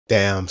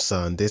Damn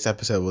son, this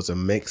episode was a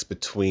mix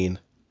between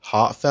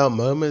heartfelt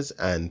moments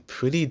and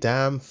pretty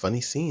damn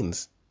funny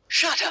scenes.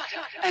 Shut up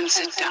and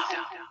sit down.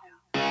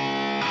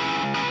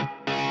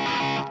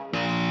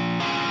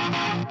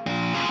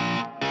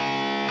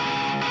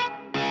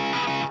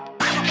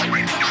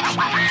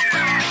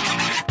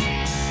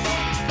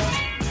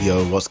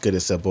 Yo, what's good?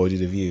 It's boy the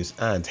Reviews,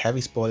 and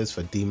heavy spoilers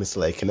for Demon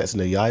Slayer Kimetsu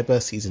no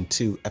Yaiba Season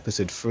 2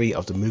 Episode 3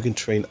 of the Mugen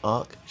Train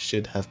Arc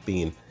should have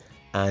been.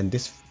 And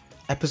this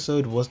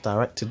episode was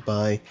directed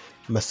by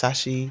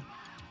Masashi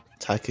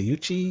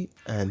Takeuchi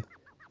and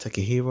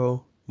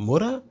Takehiro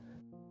Mura.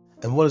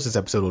 And what is this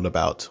episode all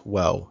about?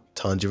 Well,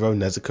 Tanjiro,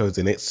 Nezuko,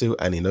 Zenitsu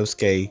and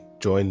Inosuke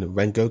join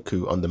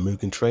Rengoku on the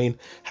Mugen Train.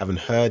 Having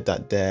heard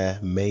that there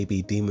may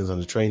be demons on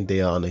the train, they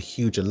are on a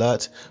huge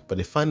alert, but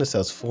they find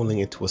themselves falling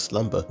into a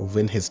slumber.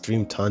 Within his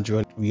dream,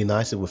 Tanjiro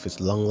reunited with his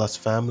long-lost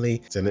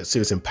family.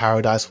 Zenitsu is in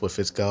paradise with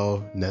his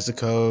girl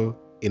Nezuko.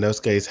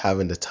 Inosuke is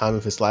having the time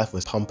of his life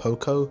with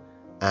Pompoko.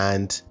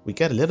 And we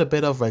get a little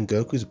bit of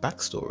Rengoku's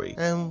backstory.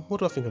 And what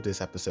do I think of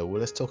this episode?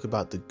 Well, let's talk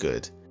about the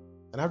good.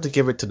 And I have to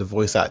give it to the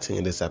voice acting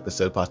in this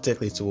episode,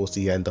 particularly towards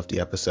the end of the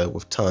episode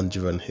with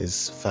Tanjiro and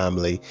his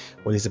family,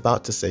 when he's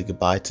about to say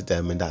goodbye to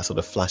them, and that sort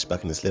of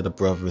flashback and his little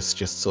brother is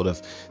just sort of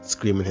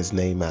screaming his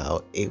name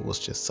out. It was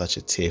just such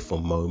a tearful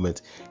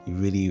moment. You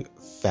really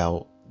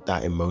felt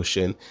that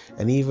emotion.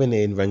 And even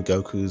in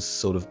Rengoku's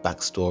sort of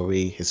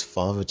backstory, his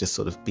father just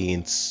sort of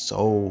being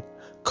so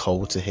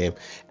cold to him,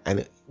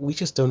 and we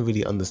just don't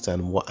really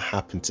understand what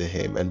happened to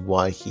him and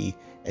why he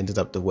ended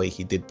up the way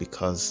he did,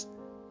 because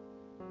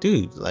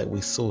dude, like,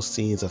 we saw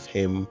scenes of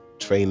him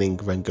training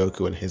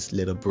Rengoku and his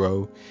little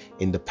bro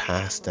in the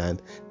past,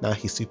 and now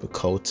he's super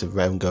cold to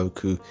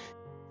Rengoku,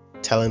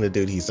 telling the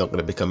dude he's not going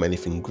to become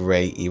anything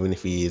great even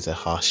if he is a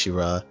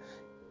Hashira.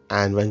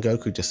 And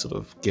Rengoku just sort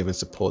of giving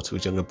support to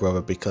his younger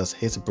brother because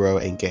his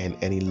bro ain't getting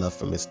any love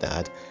from his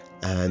dad.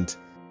 And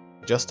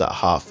just that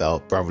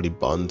heartfelt brotherly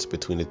bond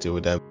between the two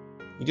of them.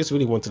 You just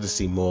really wanted to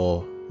see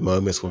more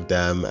moments with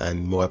them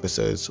and more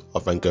episodes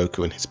of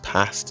Rengoku in his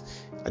past.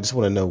 I just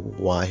want to know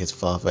why his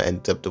father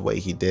ended up the way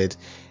he did.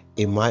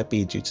 It might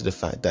be due to the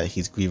fact that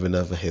he's grieving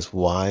over his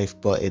wife,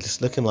 but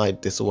it's looking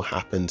like this all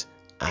happened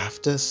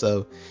after,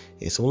 so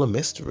it's all a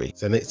mystery.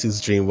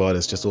 Zenitsu's dream world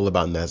is just all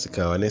about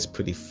Nezuko, and it's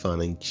pretty fun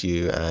and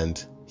cute,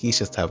 and he's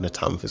just having the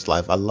time of his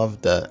life. I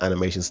love the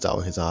animation style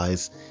in his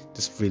eyes,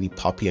 just really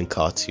poppy and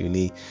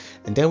cartoony.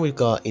 And then we've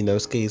got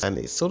Inosuke, and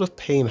it's sort of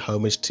paying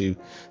homage to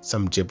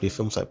some Ghibli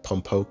films like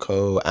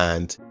Pompoko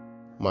and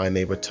My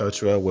Neighbor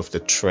Totoro, with the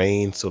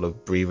train sort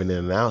of breathing in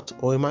and out,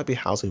 or it might be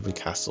House Moving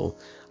Castle.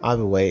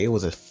 Either way, it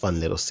was a fun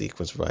little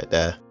sequence right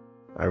there.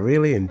 I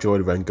really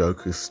enjoyed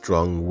Rengoku's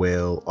strong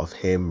will of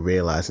him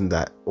realizing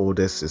that all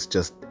this is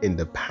just in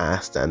the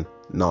past and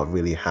not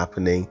really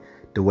happening.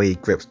 The way he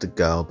grips the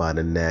girl by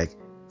the neck,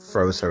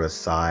 throws her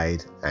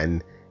aside,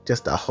 and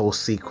just that whole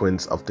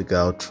sequence of the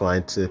girl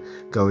trying to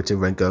go into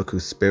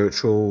Rengoku's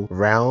spiritual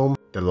realm.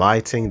 The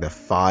lighting, the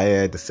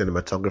fire, the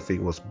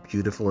cinematography was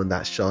beautiful in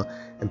that shot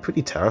and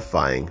pretty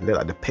terrifying. It looked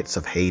like the pits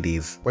of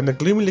Hades. When the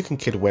gloomy looking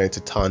kid went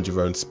into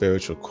Tanjiro's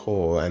spiritual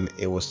core, and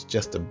it was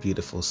just a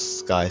beautiful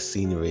sky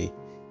scenery,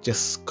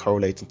 just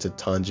correlating to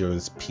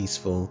Tanjiro's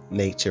peaceful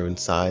nature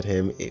inside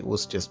him. It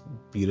was just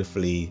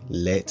beautifully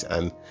lit,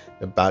 and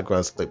the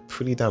backgrounds looked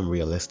pretty damn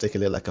realistic. It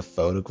looked like a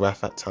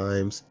photograph at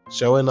times,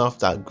 showing off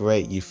that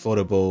great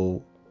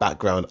ufotable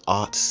background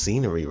art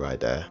scenery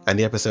right there. And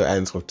the episode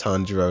ends with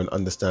Tanjiro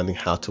understanding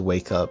how to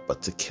wake up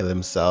but to kill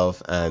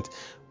himself. And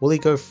will he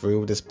go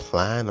through with this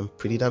plan? I'm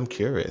pretty damn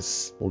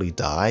curious. Will he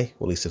die?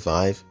 Will he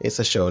survive? It's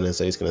a shonen,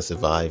 so he's gonna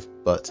survive,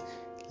 but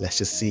let's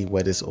just see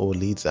where this all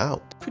leads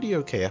out. Pretty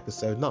okay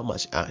episode, not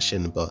much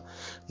action, but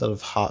a lot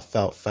of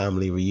heartfelt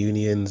family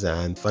reunions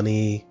and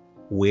funny,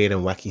 weird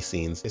and wacky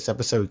scenes. This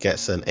episode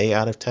gets an 8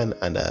 out of 10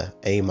 and a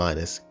A-.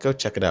 Go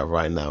check it out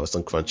right now. It's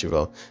on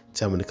Crunchyroll.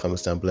 Tell me in the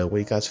comments down below what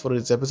you guys thought of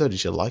this episode.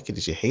 Did you like it?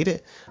 Did you hate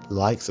it?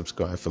 Like,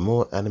 subscribe for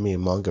more anime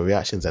and manga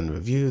reactions and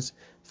reviews.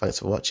 Thanks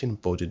for watching.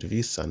 Boy the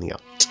Reviews signing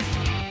out.